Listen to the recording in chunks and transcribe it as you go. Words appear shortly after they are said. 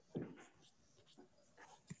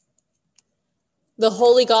The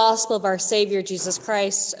Holy Gospel of our Savior Jesus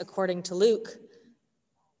Christ according to Luke.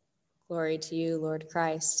 Glory to you, Lord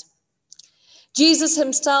Christ. Jesus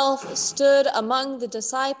himself stood among the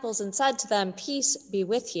disciples and said to them, "Peace be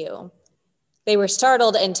with you." They were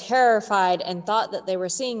startled and terrified and thought that they were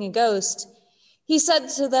seeing a ghost. He said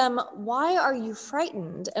to them, "Why are you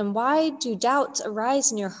frightened, and why do doubts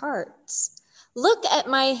arise in your hearts? Look at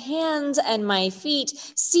my hands and my feet.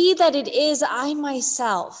 See that it is I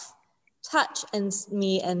myself. Touch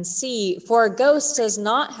me and see, for a ghost does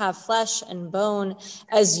not have flesh and bone,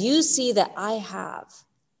 as you see that I have."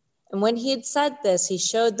 And when he had said this, he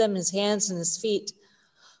showed them his hands and his feet.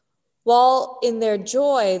 While in their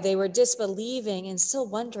joy they were disbelieving and still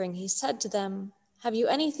wondering, he said to them, "Have you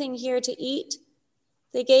anything here to eat?"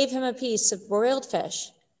 They gave him a piece of broiled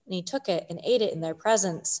fish, and he took it and ate it in their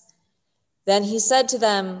presence. Then he said to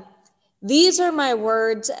them, "These are my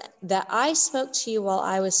words that I spoke to you while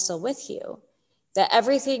I was still with you, that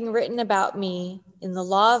everything written about me in the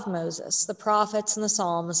law of Moses, the prophets, and the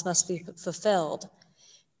Psalms must be fulfilled."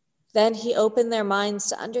 Then he opened their minds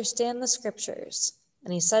to understand the scriptures,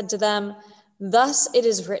 and he said to them, "Thus it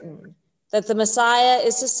is written, that the Messiah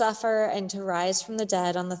is to suffer and to rise from the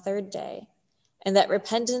dead on the third day, and that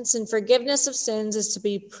repentance and forgiveness of sins is to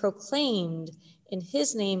be proclaimed in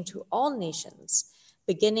his name to all nations,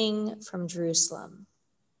 beginning from Jerusalem.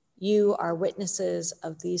 You are witnesses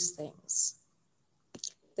of these things."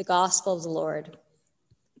 The Gospel of the Lord.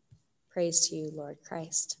 Praise to you, Lord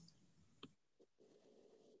Christ.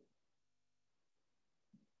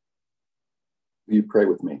 Will you pray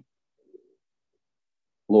with me?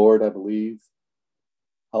 Lord, I believe.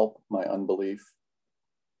 Help my unbelief.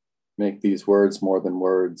 Make these words more than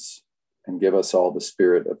words, and give us all the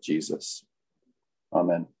Spirit of Jesus.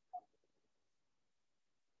 Amen.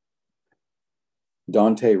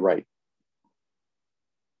 Daunte Wright.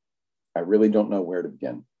 I really don't know where to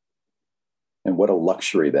begin. And what a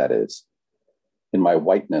luxury that is. In my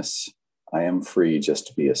whiteness, I am free just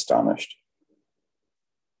to be astonished.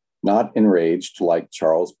 Not enraged like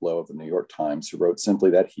Charles Blow of the New York Times, who wrote simply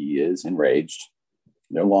that he is enraged,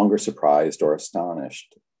 no longer surprised or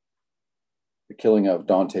astonished. The killing of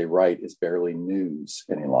Daunte Wright is barely news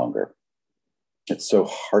any longer. It's so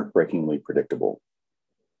heartbreakingly predictable.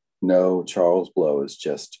 No, Charles Blow is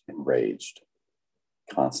just enraged,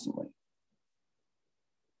 constantly.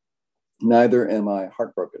 Neither am I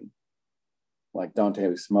heartbroken, like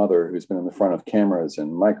Daunte's mother, who's been in the front of cameras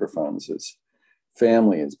and microphones. His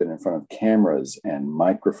family has been in front of cameras and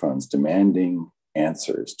microphones, demanding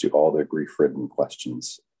answers to all their grief-ridden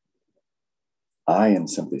questions. I am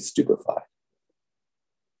simply stupefied.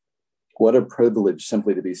 What a privilege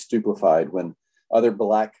simply to be stupefied when another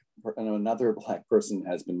black person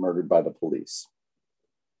has been murdered by the police.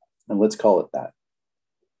 And let's call it that.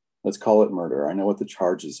 Let's call it murder. I know what the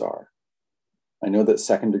charges are. I know that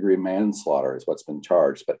second-degree manslaughter is what's been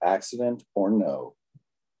charged, but accident or no,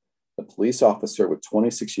 the police officer with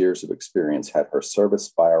 26 years of experience had her service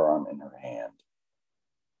firearm in her hand.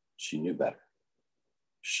 She knew better.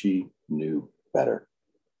 She knew better.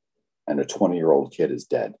 And a 20-year-old kid is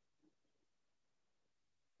dead.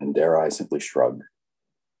 And dare I simply shrug?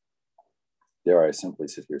 Dare I simply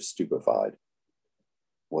sit here stupefied?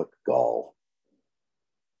 What gall.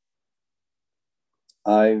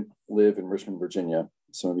 I live in Richmond, Virginia.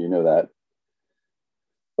 Some of you know that.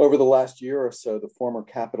 Over the last year or so, the former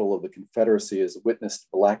capital of the Confederacy has witnessed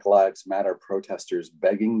Black Lives Matter protesters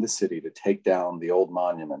begging the city to take down the old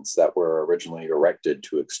monuments that were originally erected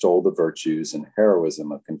to extol the virtues and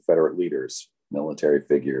heroism of Confederate leaders, military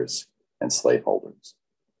figures, and slaveholders.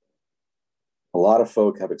 A lot of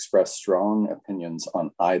folk have expressed strong opinions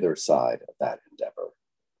on either side of that endeavor,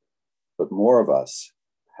 but more of us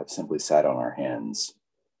have simply sat on our hands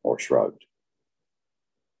or shrugged.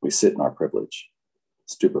 We sit in our privilege,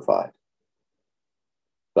 stupefied.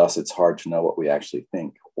 Thus, it's hard to know what we actually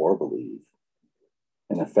think or believe.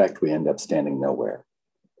 In effect, we end up standing nowhere.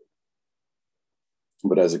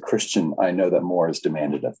 But as a Christian, I know that more is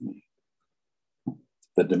demanded of me.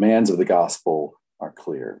 The demands of the gospel are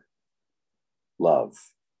clear.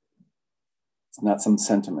 Love. It's not some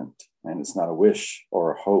sentiment, and it's not a wish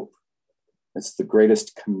or a hope. It's the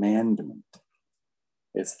greatest commandment.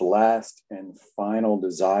 It's the last and final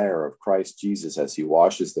desire of Christ Jesus as he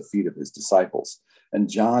washes the feet of his disciples. And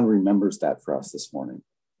John remembers that for us this morning.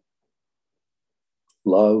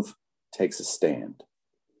 Love takes a stand.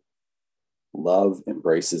 Love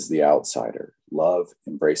embraces the outsider. Love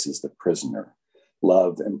embraces the prisoner.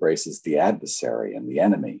 Love embraces the adversary and the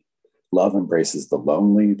enemy. Love embraces the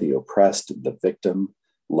lonely, the oppressed, the victim.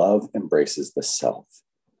 Love embraces the self.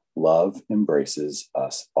 Love embraces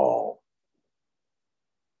us all.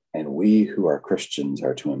 And we who are Christians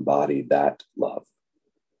are to embody that love.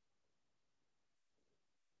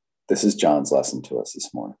 This is John's lesson to us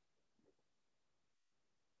this morning.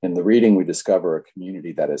 In the reading, we discover a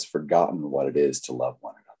community that has forgotten what it is to love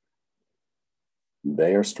one another.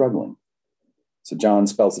 They are struggling. So John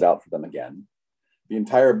spells it out for them again. The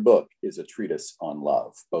entire book is a treatise on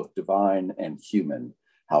love, both divine and human,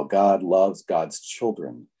 how God loves God's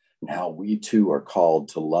children, and how we too are called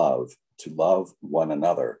to love one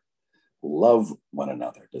another. Love one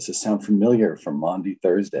another. Does this sound familiar from Maundy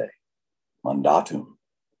Thursday? Mandatum.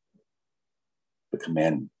 The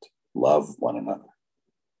commandment, love one another.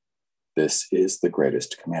 This is the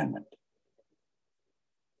greatest commandment.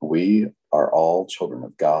 We are all children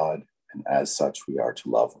of God, and as such, we are to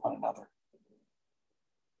love one another.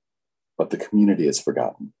 But the community has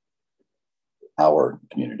forgotten. Our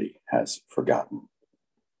community has forgotten.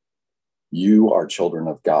 You are children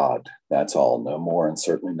of God. That's all, no more and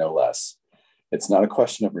certainly no less. It's not a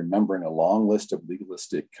question of remembering a long list of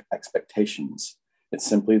legalistic expectations. It's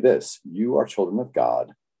simply this: you are children of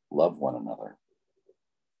God, love one another.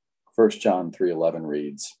 1 John 3:11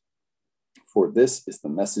 reads, "For this is the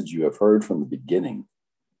message you have heard from the beginning,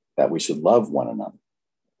 that we should love one another.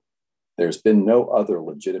 There's been no other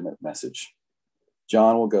legitimate message."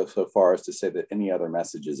 John will go so far as to say that any other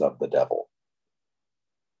message is of the devil.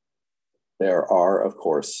 There are, of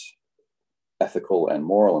course, ethical and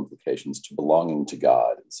moral implications to belonging to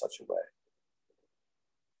God in such a way.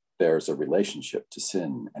 There's a relationship to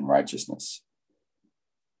sin and righteousness.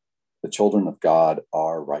 The children of God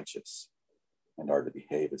are righteous and are to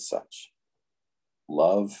behave as such.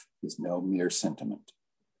 Love is no mere sentiment.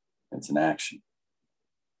 It's an action.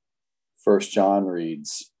 1 John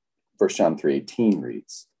 3:18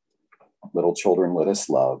 reads, "Little children, let us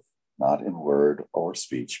love, not in word or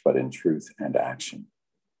speech, but in truth and action."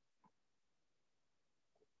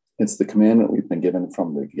 It's the commandment we've been given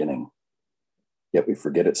from the beginning, yet we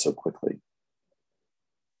forget it so quickly.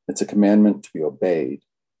 It's a commandment to be obeyed.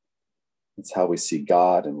 It's how we see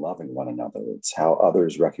God in loving one another. It's how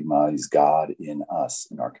others recognize God in us,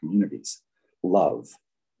 in our communities. Love.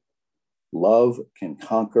 Love can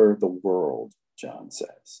conquer the world, John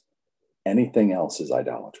says. Anything else is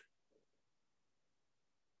idolatry.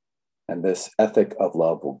 And this ethic of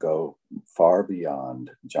love will go far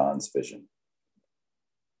beyond John's vision.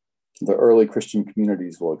 The early Christian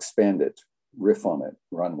communities will expand it, riff on it,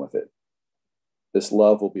 run with it. This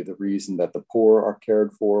love will be the reason that the poor are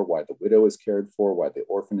cared for, why the widow is cared for, why the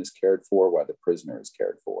orphan is cared for, why the prisoner is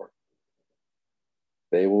cared for.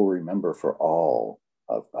 They will remember for all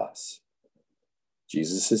of us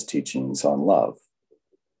Jesus' teachings on love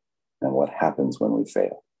and what happens when we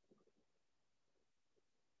fail.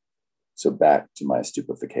 So back to my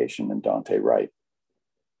stupefaction and Dante Wright.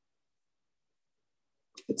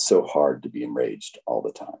 It's so hard to be enraged all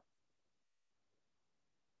the time.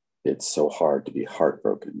 It's so hard to be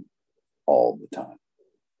heartbroken all the time.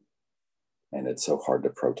 And it's so hard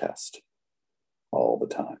to protest all the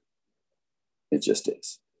time. It just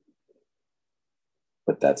is.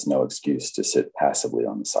 But that's no excuse to sit passively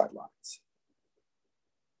on the sidelines.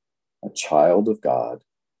 A child of God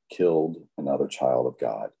killed another child of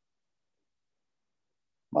God.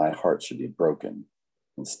 My heart should be broken.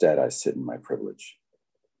 Instead, I sit in my privilege.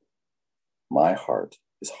 My heart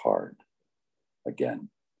is hard. Again,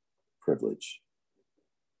 privilege.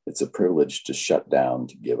 It's a privilege to shut down,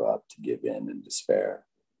 to give up, to give in and despair.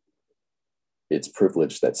 It's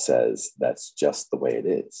privilege that says that's just the way it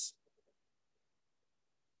is.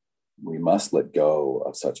 We must let go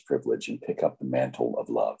of such privilege and pick up the mantle of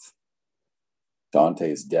love.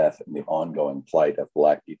 Dante's death and the ongoing plight of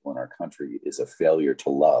Black people in our country is a failure to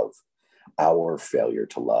love. Our failure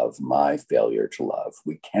to love, my failure to love.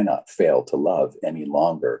 We cannot fail to love any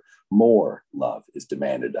longer. More love is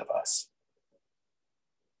demanded of us.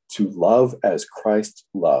 To love as Christ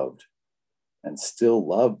loved and still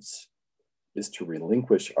loves is to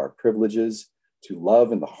relinquish our privileges, to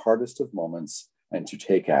love in the hardest of moments, and to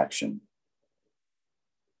take action.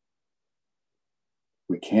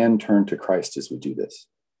 We can turn to Christ as we do this.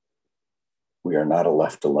 We are not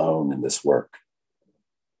left alone in this work.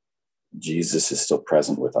 Jesus is still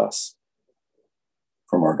present with us.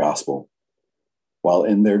 From our gospel, while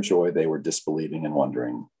in their joy they were disbelieving and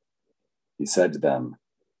wondering, he said to them,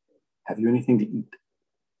 "Have you anything to eat?"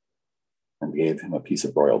 And gave him a piece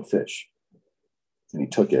of broiled fish. And he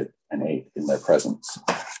took it and ate in their presence.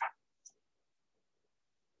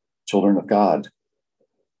 Children of God,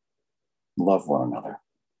 love one another.